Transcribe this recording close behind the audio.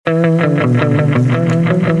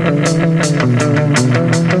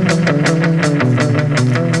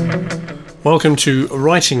Welcome to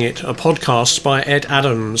Writing It, a podcast by Ed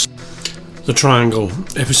Adams. The Triangle,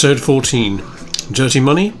 Episode 14. Dirty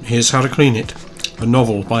Money, Here's How to Clean It. A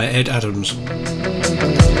novel by Ed Adams.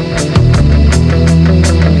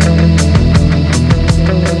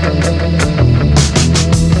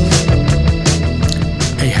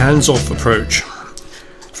 A hands-off approach.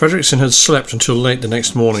 Fredrickson had slept until late the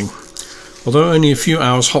next morning. Although only a few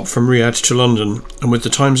hours hop from Riyadh to London, and with the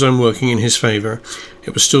time zone working in his favour,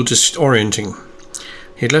 it was still disorienting.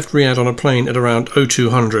 He had left Riyadh on a plane at around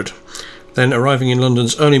 0200, then arriving in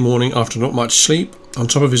London's early morning after not much sleep, on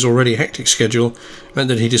top of his already hectic schedule, meant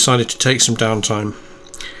that he decided to take some downtime.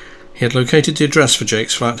 He had located the address for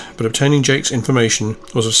Jake's flat, but obtaining Jake's information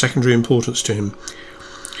was of secondary importance to him.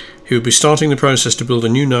 He would be starting the process to build a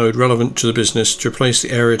new node relevant to the business to replace the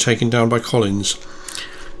area taken down by Collins.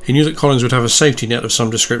 He knew that Collins would have a safety net of some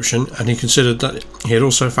description, and he considered that he had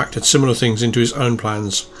also factored similar things into his own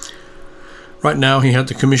plans. Right now he had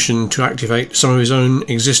the commission to activate some of his own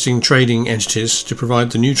existing trading entities to provide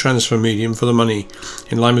the new transfer medium for the money,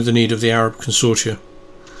 in line with the need of the Arab consortia.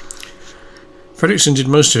 Fredrickson did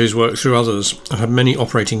most of his work through others, and had many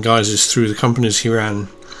operating guises through the companies he ran.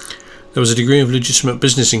 There was a degree of legitimate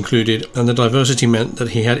business included, and the diversity meant that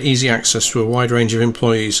he had easy access to a wide range of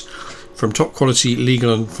employees, from top-quality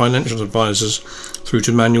legal and financial advisors through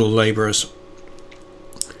to manual labourers.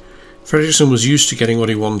 Fredrickson was used to getting what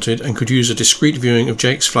he wanted and could use a discreet viewing of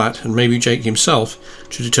Jake's flat and maybe Jake himself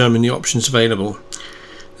to determine the options available.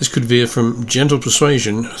 This could veer from gentle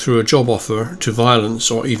persuasion through a job offer to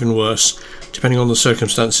violence or even worse, depending on the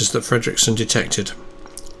circumstances that Fredrickson detected.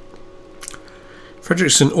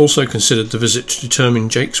 Fredrickson also considered the visit to determine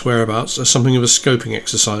Jake's whereabouts as something of a scoping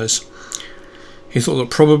exercise. He thought that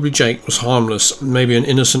probably Jake was harmless, maybe an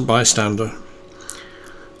innocent bystander.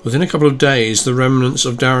 Within a couple of days, the remnants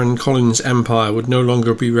of Darren Collins' empire would no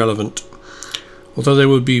longer be relevant. Although there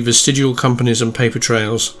would be vestigial companies and paper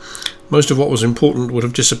trails, most of what was important would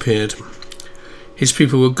have disappeared. His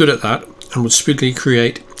people were good at that, and would speedily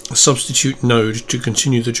create a substitute node to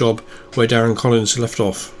continue the job where Darren Collins left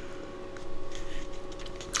off.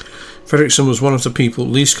 Fredrickson was one of the people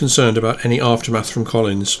least concerned about any aftermath from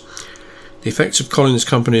Collins. The effects of Collins'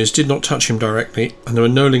 companies did not touch him directly, and there were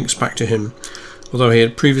no links back to him, although he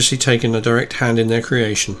had previously taken a direct hand in their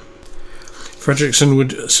creation. Fredrickson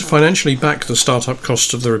would financially back the start-up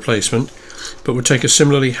costs of the replacement, but would take a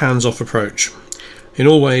similarly hands-off approach. In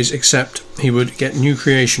all ways except he would get new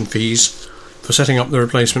creation fees for setting up the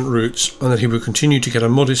replacement routes, and that he would continue to get a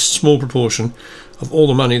modest small proportion of all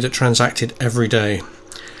the money that transacted every day.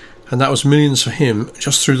 And that was millions for him,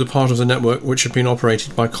 just through the part of the network which had been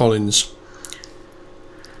operated by Collins.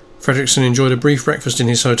 Fredrickson enjoyed a brief breakfast in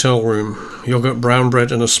his hotel room, yoghurt, brown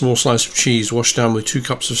bread and a small slice of cheese washed down with 2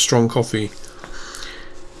 cups of strong coffee.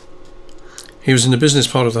 He was in the business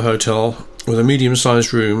part of the hotel, with a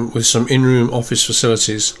medium-sized room with some in-room office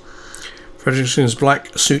facilities. Fredrickson's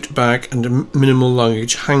black suit bag and minimal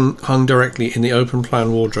luggage hung directly in the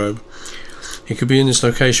open-plan wardrobe. He could be in this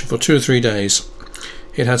location for 2 or 3 days.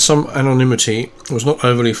 It had some anonymity, was not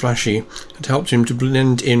overly flashy, and helped him to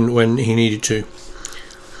blend in when he needed to.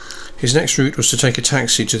 His next route was to take a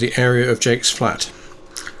taxi to the area of Jake's flat.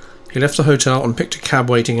 He left the hotel and picked a cab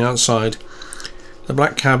waiting outside. The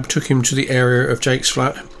black cab took him to the area of Jake's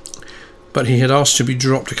flat, but he had asked to be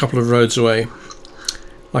dropped a couple of roads away.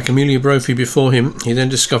 Like Amelia Brophy before him, he then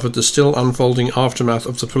discovered the still unfolding aftermath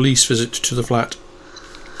of the police visit to the flat.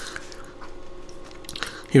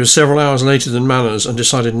 He was several hours later than Manners and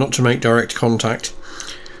decided not to make direct contact.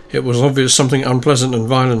 It was obvious something unpleasant and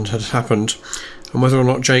violent had happened, and whether or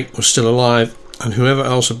not Jake was still alive, and whoever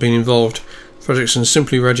else had been involved, Fredrickson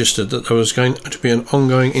simply registered that there was going to be an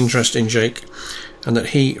ongoing interest in Jake, and that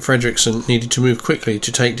he, Fredrickson, needed to move quickly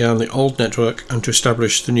to take down the old network and to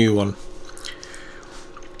establish the new one.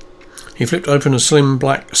 He flipped open a slim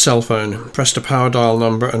black cell phone, pressed a power dial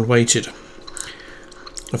number and waited.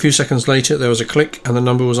 A few seconds later there was a click and the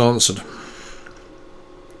number was answered.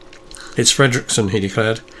 "It's Fredrickson," he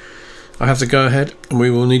declared. "I have the go-ahead and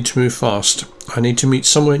we will need to move fast. I need to meet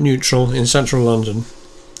somewhere neutral in central London."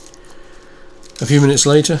 A few minutes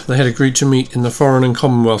later they had agreed to meet in the Foreign and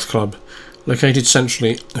Commonwealth Club, located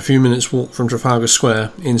centrally, a few minutes' walk from Trafalgar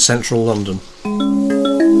Square in central London.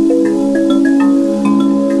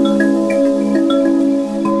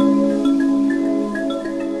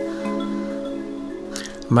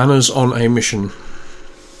 Manners on a mission.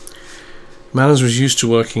 Manners was used to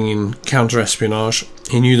working in counter-espionage.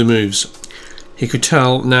 He knew the moves. He could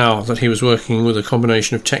tell now that he was working with a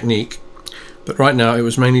combination of technique, but right now it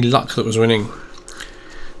was mainly luck that was winning.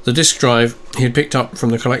 The disk drive he had picked up from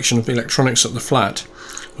the collection of electronics at the flat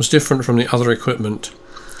was different from the other equipment.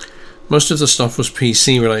 Most of the stuff was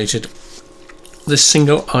PC related. This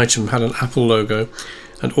single item had an Apple logo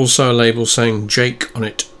and also a label saying Jake on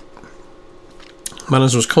it.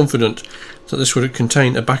 Manners was confident that this would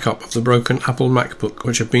contain a backup of the broken Apple MacBook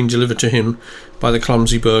which had been delivered to him by the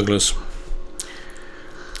clumsy burglars.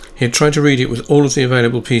 He had tried to read it with all of the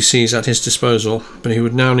available PCs at his disposal, but he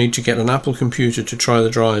would now need to get an Apple computer to try the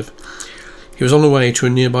drive. He was on the way to a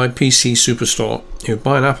nearby PC superstore. He would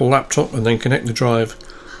buy an Apple laptop and then connect the drive.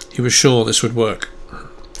 He was sure this would work.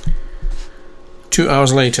 2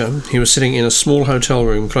 hours later, he was sitting in a small hotel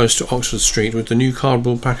room close to Oxford Street with the new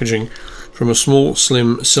cardboard packaging from a small,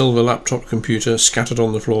 slim, silver laptop computer scattered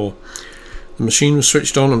on the floor. The machine was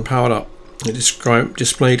switched on and powered up. It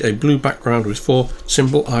displayed a blue background with 4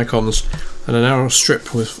 simple icons and a narrow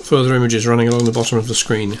strip with further images running along the bottom of the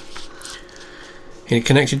screen. He had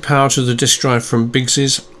connected power to the disk drive from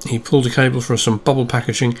Biggsy's. He pulled a cable from some bubble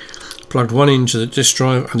packaging, plugged one into the disk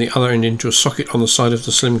drive and the other end into a socket on the side of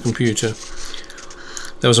the slim computer.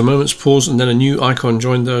 There was a moment's pause and then a new icon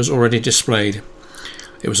joined those already displayed.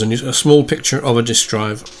 It was a small picture of a disk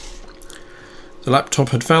drive. The laptop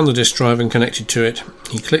had found the disk drive and connected to it.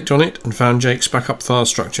 He clicked on it and found Jake's backup file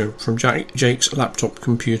structure from Jake's laptop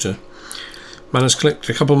computer. Manners clicked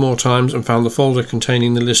a couple more times and found the folder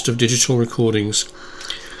containing the list of digital recordings.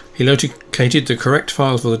 He located the correct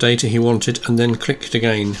file for the data he wanted and then clicked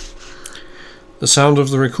again. The sound of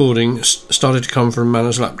the recording started to come from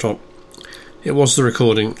Manners' laptop. It was the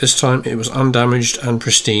recording. This time it was undamaged and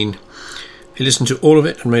pristine. He listened to all of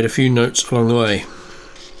it and made a few notes along the way.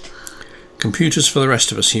 Computers for the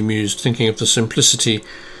rest of us, he mused, thinking of the simplicity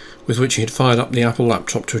with which he had fired up the Apple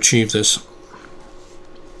laptop to achieve this.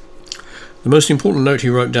 The most important note he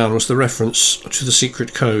wrote down was the reference to the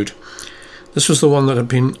secret code. This was the one that had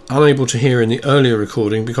been unable to hear in the earlier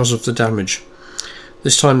recording because of the damage.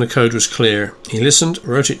 This time the code was clear. He listened,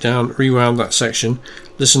 wrote it down, rewound that section,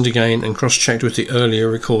 listened again and cross-checked with the earlier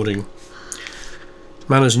recording.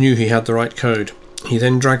 Manners knew he had the right code. He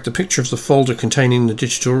then dragged the picture of the folder containing the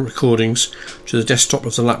digital recordings to the desktop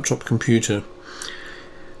of the laptop computer.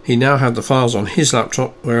 He now had the files on his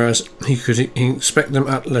laptop, whereas he could inspect them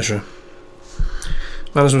at leisure.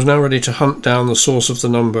 Manners was now ready to hunt down the source of the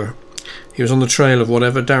number. He was on the trail of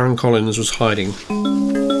whatever Darren Collins was hiding.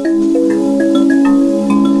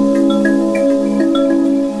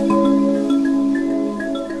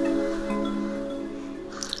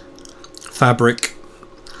 Fabric.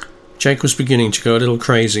 Jake was beginning to go a little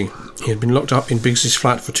crazy. He had been locked up in Biggsy's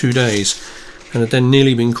flat for 2 days and had then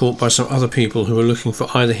nearly been caught by some other people who were looking for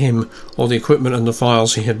either him or the equipment and the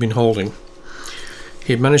files he had been holding.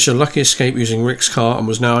 He had managed a lucky escape using Rick's car and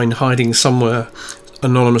was now in hiding somewhere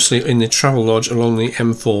anonymously in the travel lodge along the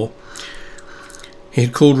M4. He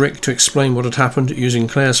had called Rick to explain what had happened using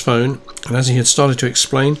Claire's phone, and as he had started to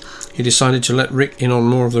explain, he decided to let Rick in on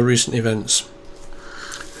more of the recent events.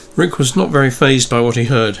 Rick was not very fazed by what he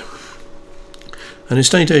heard. An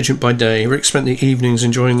estate agent by day, Rick spent the evenings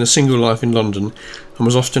enjoying the single life in London and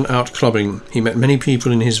was often out clubbing. He met many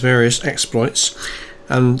people in his various exploits,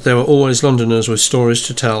 and there were always Londoners with stories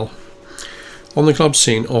to tell. On the club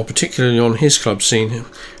scene, or particularly on his club scene,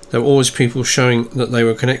 there were always people showing that they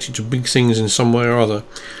were connected to big things in some way or other,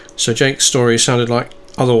 so Jake's story sounded like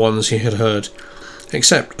other ones he had heard.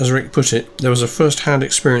 Except, as Rick put it, there was a first-hand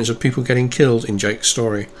experience of people getting killed in Jake's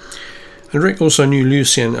story. And Rick also knew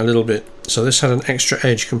Lucien a little bit, so this had an extra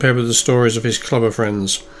edge compared with the stories of his clubber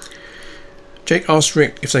friends. Jake asked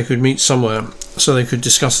Rick if they could meet somewhere, so they could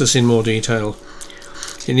discuss this in more detail.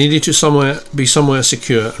 It needed to be somewhere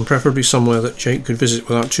secure, and preferably somewhere that Jake could visit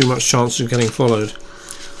without too much chance of getting followed.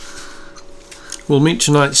 "We'll meet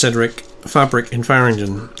tonight," said Rick. "Fabric in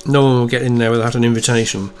Farringdon. No one will get in there without an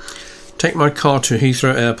invitation. Take my car to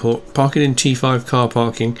Heathrow Airport, park it in T5 car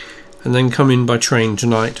parking, and then come in by train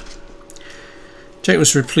tonight." Jake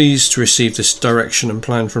was pleased to receive this direction and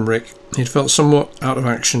plan from Rick. He had felt somewhat out of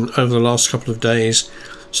action over the last couple of days,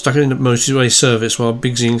 stuck in the motorway service while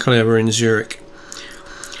Biggsy and Claire were in Zurich.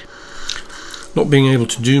 Not being able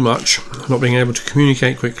to do much, not being able to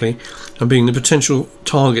communicate quickly, and being the potential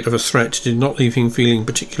target of a threat did not leave him feeling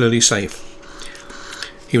particularly safe.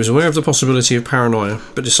 He was aware of the possibility of paranoia,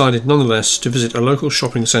 but decided nonetheless to visit a local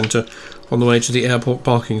shopping centre on the way to the airport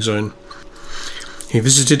parking zone. He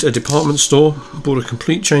visited a department store, bought a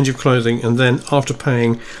complete change of clothing, and then, after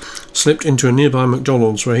paying, slipped into a nearby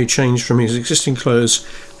McDonald's where he changed from his existing clothes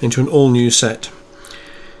into an all-new set.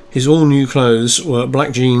 His all-new clothes were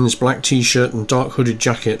black jeans, black t-shirt and dark hooded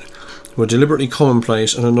jacket, were deliberately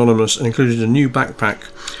commonplace and anonymous and included a new backpack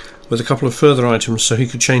with a couple of further items so he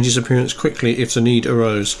could change his appearance quickly if the need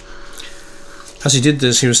arose. As he did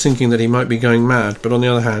this, he was thinking that he might be going mad, but on the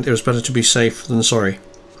other hand, it was better to be safe than sorry.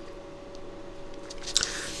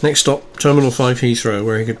 Next stop, Terminal 5 Heathrow,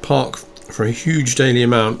 where he could park for a huge daily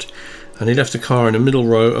amount, and he left the car in a middle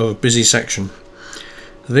row of a busy section.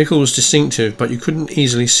 The vehicle was distinctive, but you couldn't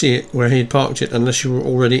easily see it where he had parked it unless you were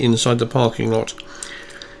already inside the parking lot.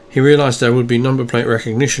 He realised there would be number plate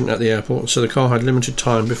recognition at the airport, so the car had limited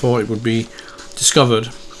time before it would be discovered.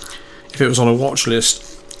 If it was on a watch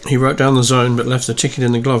list, he wrote down the zone but left the ticket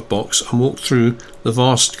in the glove box and walked through the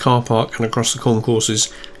vast car park and across the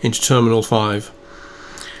concourses into Terminal 5.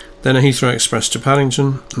 Then a Heathrow Express to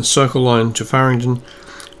Paddington and Circle Line to Farringdon,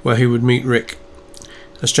 where he would meet Rick.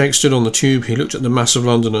 As Jake stood on the tube, he looked at the mass of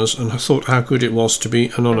Londoners and thought how good it was to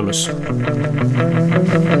be anonymous.